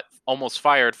he got almost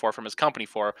fired from his company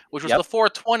for, which was the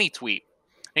 420 tweet.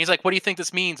 And he's like, what do you think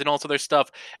this means? And all this other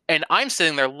stuff. And I'm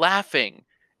sitting there laughing.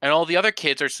 And all the other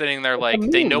kids are sitting there like,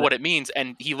 they know what it means.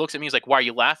 And he looks at me, he's like, why are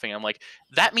you laughing? I'm like,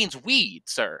 that means weed,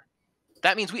 sir.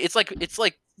 That means weed. It's like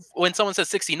when someone says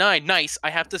 69, nice, I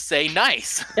have to say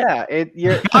nice. Yeah, it's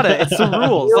the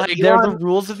rules. They're the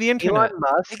rules of the internet. Elon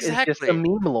Musk is just a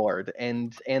meme lord,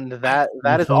 and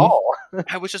that is all.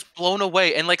 I was just blown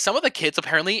away. And like some of the kids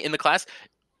apparently in the class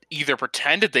either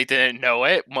pretended they didn't know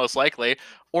it, most likely,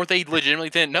 or they legitimately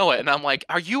didn't know it. And I'm like,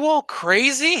 are you all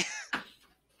crazy?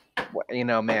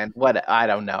 Man, what? I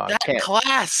don't know. That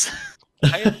class.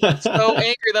 I am so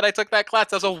angry that I took that class.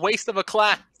 That was a waste of a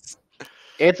class.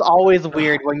 It's always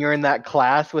weird when you're in that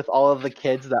class with all of the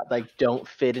kids that like don't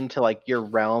fit into like your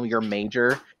realm, your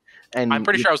major. And I'm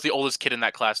pretty sure I was the oldest kid in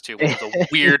that class too, which was a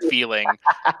weird feeling.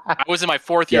 I was in my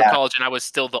 4th year of college and I was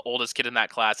still the oldest kid in that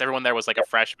class. Everyone there was like a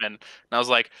freshman. And I was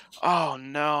like, oh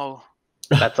no.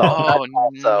 That's all.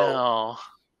 No.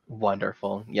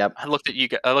 Wonderful. Yep. I looked at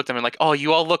him and like, oh,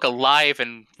 you all look alive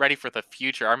and ready for the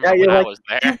future. I remember when I was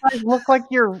there. You guys look like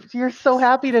you're so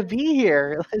happy to be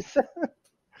here.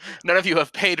 None of you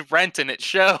have paid rent and it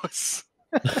shows.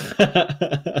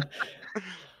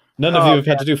 None of you have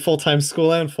had to do full-time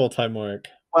school and full-time work.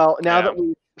 Well, now that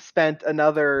we've spent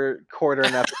another quarter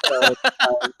an episode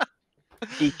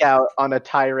geek out on a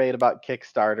tirade about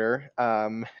Kickstarter.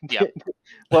 Well,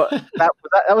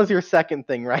 that was your second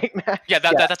thing, right, Matt? Yeah,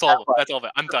 that's all. That's all of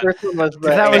it. I'm done.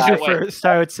 That was your first.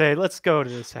 I would say, let's go to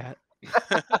this hat.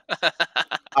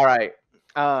 All right.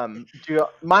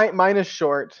 Mine is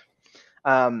short.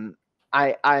 I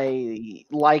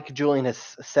like Julian has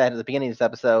said at the beginning of this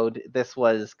episode, this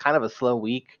was kind of a slow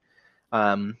week,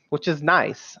 which is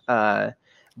nice.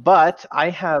 But I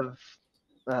have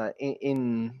let's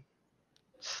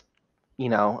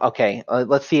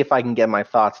see if I can get my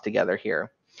thoughts together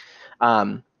here.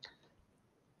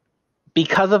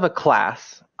 Because of a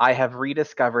class, I have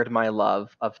rediscovered my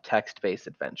love of text-based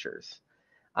adventures.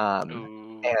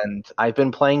 And I've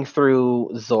been playing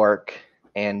through Zork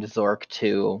and Zork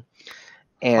 2.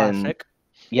 And classic.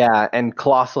 Yeah, and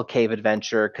Colossal Cave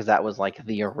Adventure, because that was like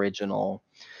the original.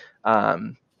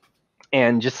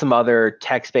 And just some other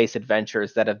text-based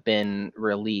adventures that have been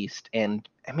released. And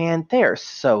man, they are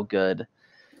so good.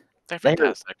 They're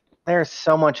fantastic. They're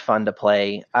so much fun to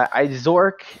play.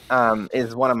 Zork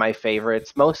is one of my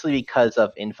favorites, mostly because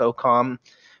of Infocom.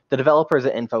 The developers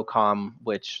at Infocom,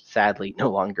 which sadly no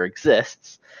longer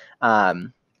exists,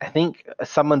 I think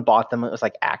someone bought them. It was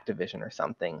like Activision or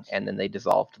something, and then they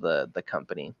dissolved the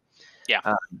company. Yeah.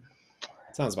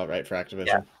 Sounds about right for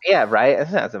Activision. Yeah, right. That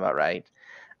sounds about right.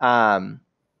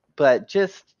 But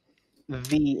just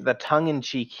the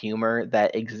tongue-in-cheek humor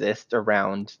that exists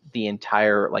around the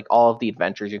entire, like all of the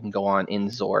adventures you can go on in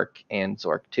Zork and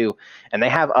Zork 2. And they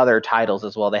have other titles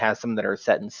as well. They have some that are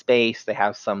set in space. They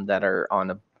have some that are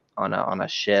on a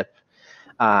ship.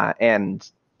 And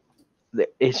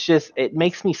it's just, it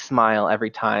makes me smile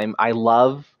every time. I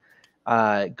love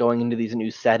going into these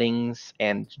new settings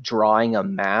and drawing a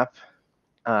map.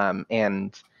 I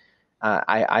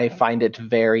find it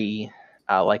very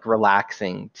like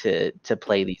relaxing to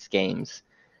play these games,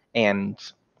 and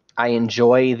I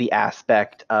enjoy the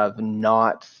aspect of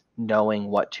not knowing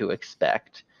what to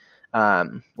expect,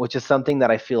 which is something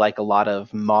that I feel like a lot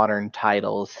of modern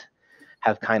titles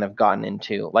have kind of gotten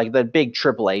into, like the big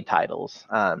AAA titles.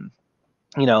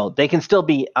 They can still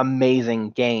be amazing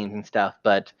games and stuff,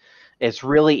 but it's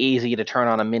really easy to turn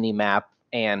on a mini map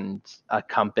and a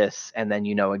compass, and then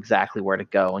you know exactly where to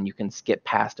go, and you can skip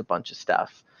past a bunch of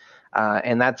stuff.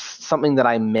 And that's something that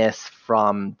I miss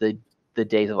from the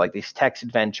days of like these text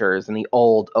adventures and the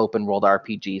old open world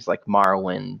RPGs like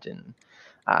Morrowind and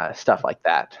stuff like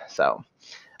that. So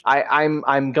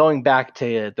I'm going back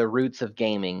to the roots of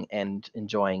gaming and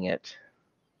enjoying it.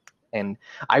 And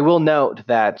I will note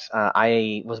that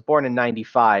I was born in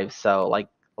 '95, so like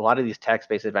a lot of these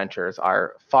text-based adventures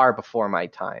are far before my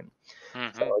time.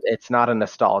 Mm-hmm. So it's not a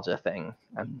nostalgia thing.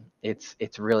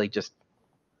 It's really just,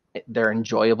 they're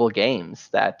enjoyable games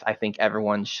that I think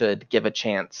everyone should give a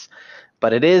chance.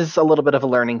 But it is a little bit of a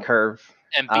learning curve.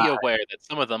 And be aware that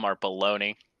some of them are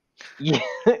baloney. Yeah,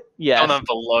 yeah. Some of them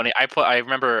baloney. I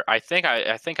remember. I think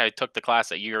I took the class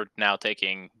that you're now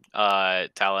taking,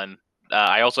 Talon.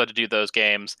 I also had to do those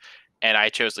games, and I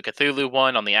chose the Cthulhu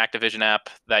one on the Activision app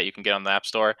that you can get on the App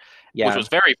Store, which was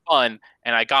very fun,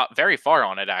 and I got very far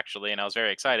on it actually, and I was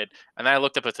very excited. And then I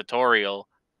looked up a tutorial,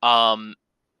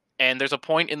 and there's a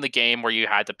point in the game where you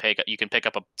can pick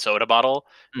up a soda bottle,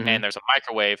 and there's a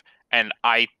microwave, and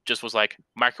I just was like,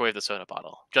 microwave the soda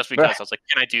bottle, just because I was like,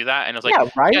 can I do that? And I was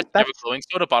like, right? Yes, you have a glowing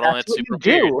soda bottle, and it's super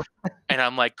weird. And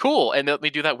I'm like, cool, and let me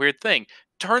do that weird thing.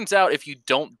 Turns out if you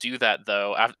don't do that,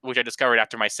 though, which I discovered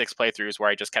after my 6 playthroughs where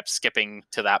I just kept skipping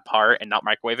to that part and not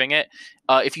microwaving it,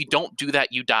 if you don't do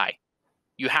that, you die.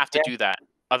 You have to do that.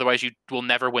 Otherwise, you will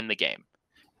never win the game.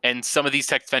 And some of these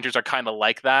text adventures are kind of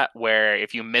like that, where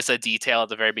if you miss a detail at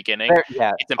the very beginning,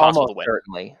 it's impossible to win.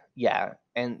 Certainly. Yeah,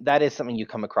 and that is something you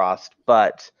come across.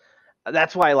 But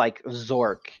that's why like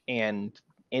Zork and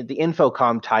the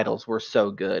Infocom titles were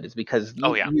so good, is because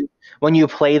when you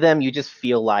play them, you just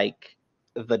feel like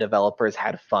the developers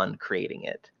had fun creating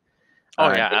it.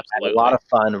 Absolutely. Had a lot of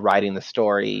fun writing the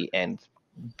story and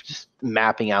just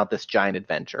mapping out this giant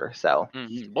adventure. So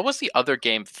what was the other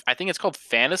game? I think it's called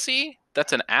Fantasy.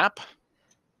 That's an app.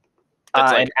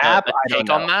 That's like an app. A take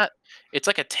on that. It's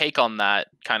like a take on that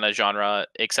kind of genre,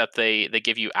 except they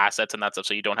give you assets and that stuff,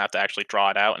 so you don't have to actually draw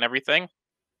it out and everything.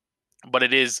 But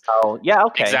it is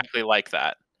exactly like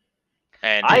that.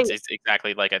 And it's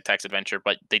exactly like a text adventure,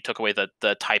 but they took away the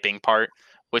typing part,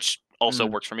 which also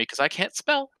works for me because I can't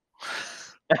spell.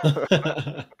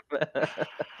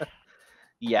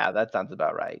 Yeah, that sounds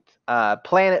about right.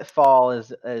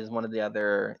 Planetfall is one of the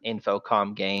other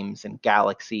Infocom games, and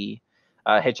Galaxy,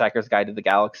 Hitchhiker's Guide to the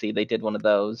Galaxy, they did one of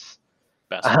those.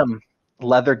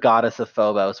 Leather Goddess of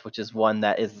Phobos, which is one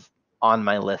that is on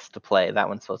my list to play. That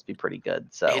one's supposed to be pretty good.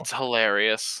 So it's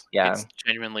hilarious. Yeah, it's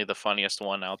genuinely the funniest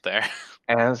one out there.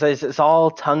 And so it's all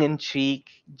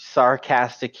tongue-in-cheek,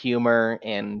 sarcastic humor,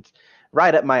 and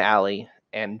right up my alley.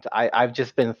 And I've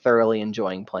just been thoroughly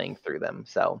enjoying playing through them.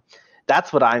 So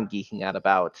that's what I'm geeking out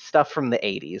about. Stuff from the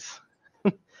 80s.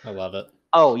 I love it.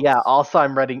 Oh yeah. Also,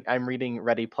 I'm reading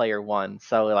Ready Player One.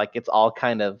 So like it's all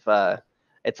kind of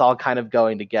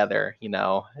going together.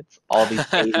 It's all these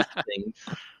 80s things.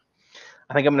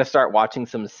 I think I'm gonna start watching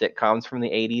some sitcoms from the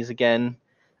 80s again.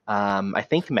 I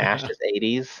think MASH is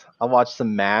 80s. I'll watch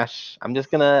some MASH. I'm just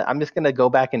gonna go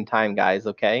back in time, guys.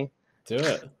 Okay. Do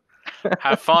it.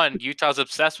 Have fun. Utah's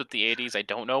obsessed with the 80s. I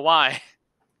don't know why.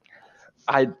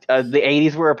 The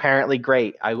 80s were apparently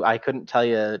great. I couldn't tell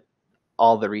you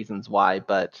all the reasons why,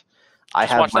 but I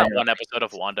just have watched that one episode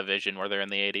of WandaVision where they're in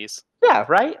the 80s. Yeah,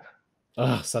 right?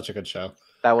 Oh, such a good show.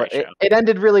 It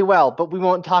ended really well, but we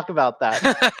won't talk about that.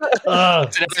 It's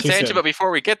another tangent, but before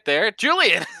we get there,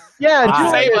 Julian. Yeah,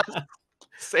 Julian.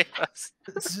 Save us.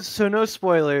 So no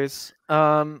spoilers.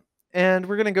 And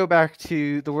we're gonna go back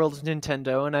to the world of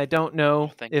Nintendo, and I don't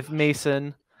know if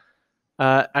Mason,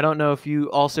 I don't know if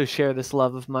you also share this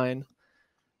love of mine,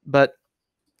 but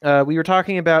we were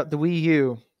talking about the Wii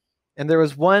U, and there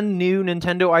was one new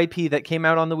Nintendo IP that came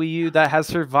out on the Wii U that has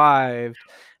survived,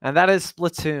 and that is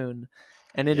Splatoon.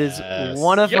 And it is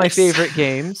one of my favorite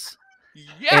games.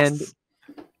 And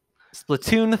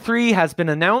Splatoon 3 has been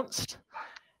announced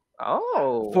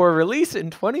for release in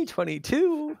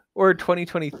 2022 or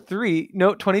 2023.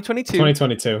 No, 2022.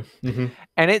 2022. Mm-hmm.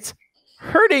 And it's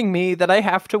hurting me that I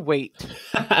have to wait.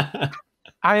 I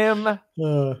am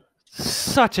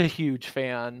such a huge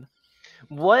fan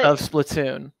of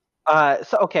Splatoon.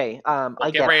 Okay.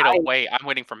 Get ready to wait. I'm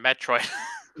waiting for Metroid.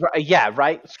 Yeah,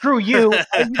 right. Screw you. We'll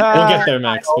get there,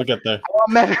 Max. We'll get there. I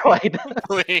want Metroid.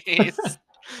 Please.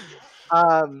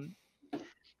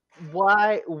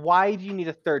 Why do you need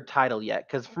a third title yet?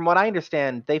 Because from what I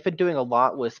understand, they've been doing a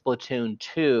lot with Splatoon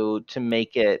 2 to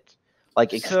make it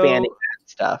like expanding that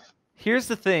stuff. Here's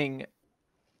the thing.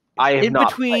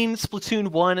 Between Splatoon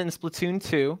 1 and Splatoon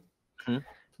 2,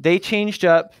 they changed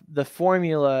up the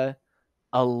formula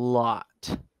a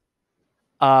lot.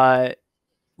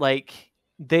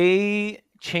 They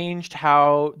changed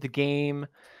how the game,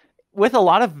 with a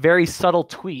lot of very subtle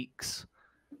tweaks,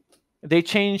 they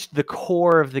changed the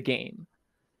core of the game.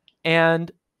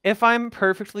 And if I'm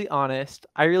perfectly honest,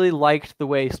 I really liked the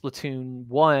way Splatoon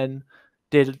 1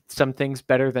 did some things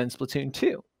better than Splatoon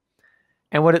 2.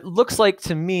 And what it looks like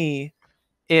to me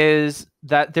is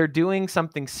that they're doing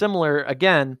something similar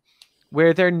again,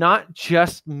 where they're not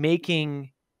just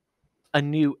making a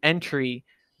new entry,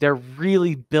 they're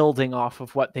really building off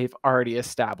of what they've already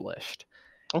established.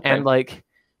 Okay. And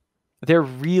they're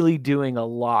really doing a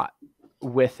lot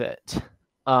with it.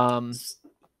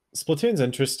 Splatoon's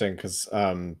interesting because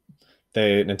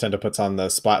Nintendo puts on the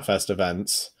Splatfest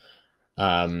events.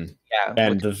 And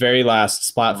the very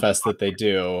last Splatfest that they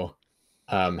do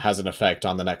has an effect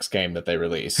on the next game that they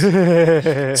release. So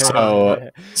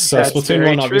Splatoon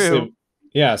 1 obviously...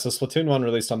 Yeah, so Splatoon 1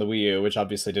 released on the Wii U, which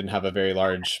obviously didn't have a very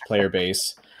large player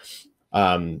base.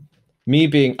 I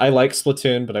like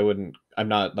Splatoon, but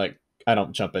I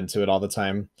don't jump into it all the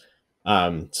time.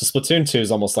 So Splatoon 2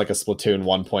 is almost like a Splatoon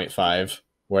 1.5,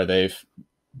 where they've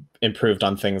improved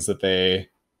on things that they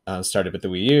started with the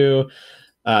Wii U.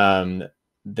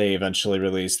 They eventually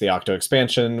released the Octo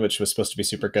expansion, which was supposed to be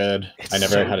super good. I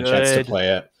never had a chance to play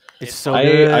it. It's so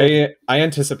good. I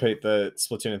anticipate that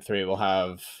Splatoon 3 will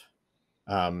have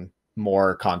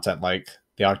more content like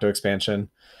the Octo expansion.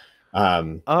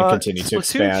 And continue to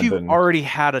expand. Splatoon 2 already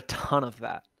had a ton of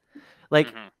that.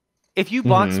 If you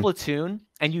bought Splatoon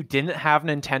and you didn't have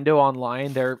Nintendo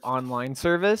Online, their online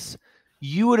service,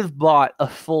 you would have bought a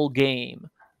full game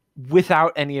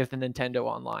without any of the Nintendo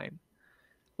Online.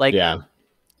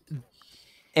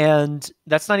 And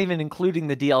that's not even including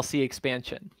the DLC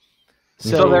expansion.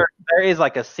 So there is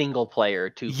like a single player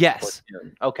to Yes.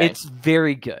 Splatoon. Okay. It's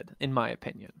very good, in my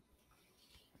opinion.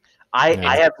 I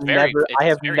have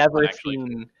never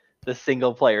seen the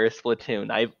single player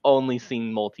Splatoon. I've only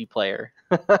seen multiplayer.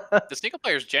 The single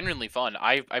player is genuinely fun.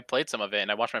 I played some of it and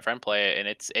I watched my friend play it, and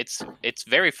it's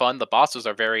very fun. The bosses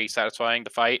are very satisfying to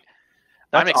fight.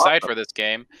 I'm excited for this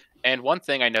game. And one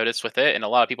thing I noticed with it, and a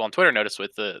lot of people on Twitter noticed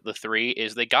with the 3,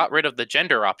 is they got rid of the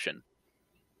gender option.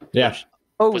 Yeah.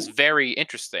 Which was very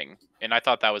interesting. And I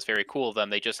thought that was very cool of them.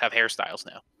 They just have hairstyles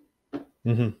now.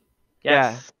 Mm-hmm.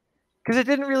 Yeah. Because it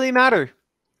didn't really matter.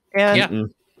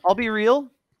 And I'll be real,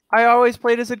 I always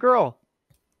played as a girl.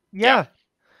 Yeah.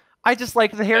 I just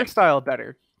liked the hairstyle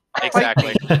better.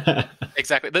 Exactly.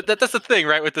 Exactly. That's the thing,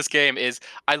 right, with this game is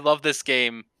I love this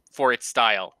game for its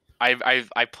style.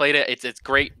 I played it. It's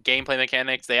great gameplay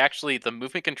mechanics. The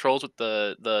movement controls with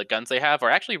the guns they have are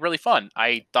actually really fun.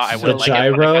 I thought I would like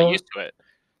it when I got used to it.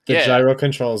 The gyro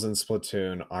controls in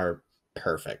Splatoon are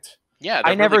perfect. Yeah,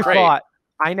 I never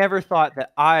thought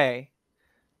that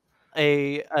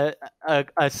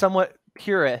a somewhat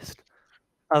purist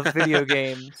of video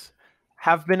games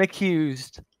have been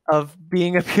accused of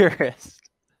being a purist.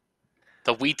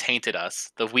 The Wii tainted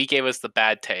us. The Wii gave us the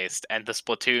bad taste, and the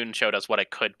Splatoon showed us what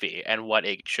it could be and what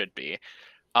it should be.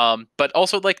 But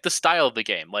also the style of the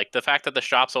game, the fact that the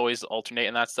shops always alternate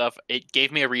and that stuff, it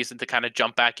gave me a reason to kind of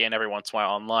jump back in every once in a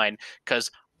while online, because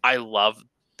I love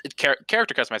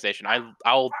character customization.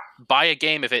 I'll buy a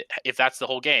game if that's the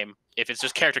whole game. If it's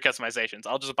just character customizations,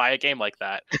 I'll just buy a game like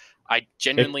that. I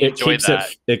genuinely enjoy that.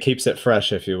 It keeps it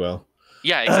fresh, if you will.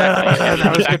 Yeah, exactly.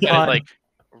 And the fact that it like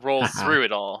rolls through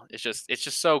it all, it's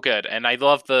just so good. And I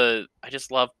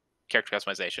just love character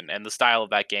customization, and the style of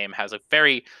that game has a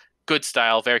very good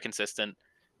style, very consistent.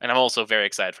 And I'm also very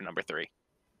excited for number 3.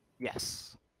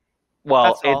 Yes.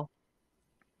 Well,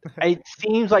 it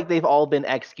seems like they've all been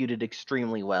executed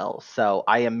extremely well, so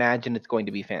I imagine it's going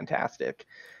to be fantastic.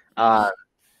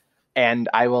 And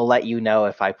I will let you know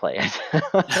if I play it.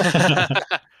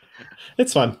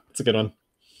 It's fun. It's a good one.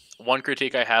 One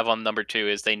critique I have on number 2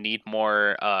 is they need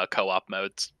more co-op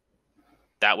modes.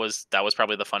 That was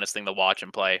probably the funnest thing to watch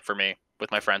and play for me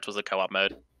with my friends, was the co-op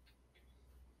mode.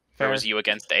 There was you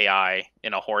against AI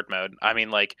in a horde mode. I mean,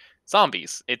 like,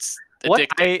 zombies. It's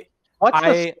addicting.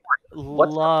 I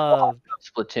love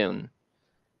Splatoon.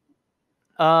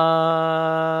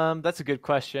 That's a good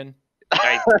question.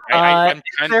 I'm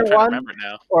trying to remember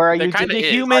now. Or are you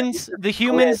the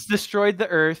humans destroyed the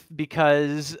Earth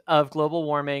because of global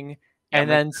warming, and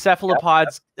then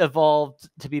cephalopods evolved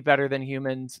to be better than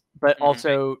humans, but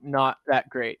also not that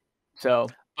great. So,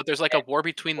 but there's like a war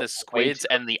between the squids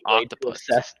and the octopus.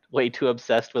 Way too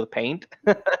obsessed with paint.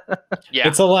 Yeah,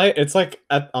 it's like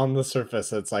on the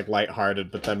surface, it's like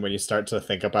lighthearted, but then when you start to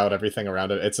think about everything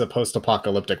around it, it's a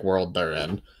post-apocalyptic world they're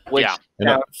in.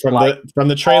 From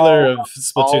the trailer of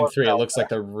Splatoon 3, it looks like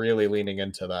they're really leaning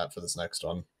into that for this next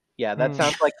one. Yeah, that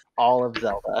sounds like all of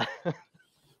Zelda.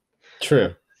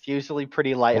 True. It's usually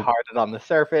pretty lighthearted on the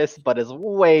surface, but is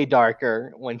way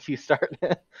darker once you start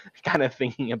kind of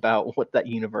thinking about what that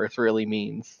universe really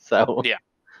means. So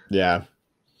yeah.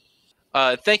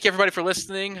 Thank you everybody for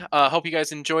listening. Hope you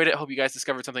guys enjoyed it. Hope you guys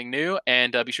discovered something new,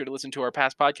 and be sure to listen to our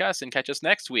past podcasts and catch us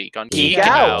next week on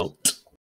GeekOut.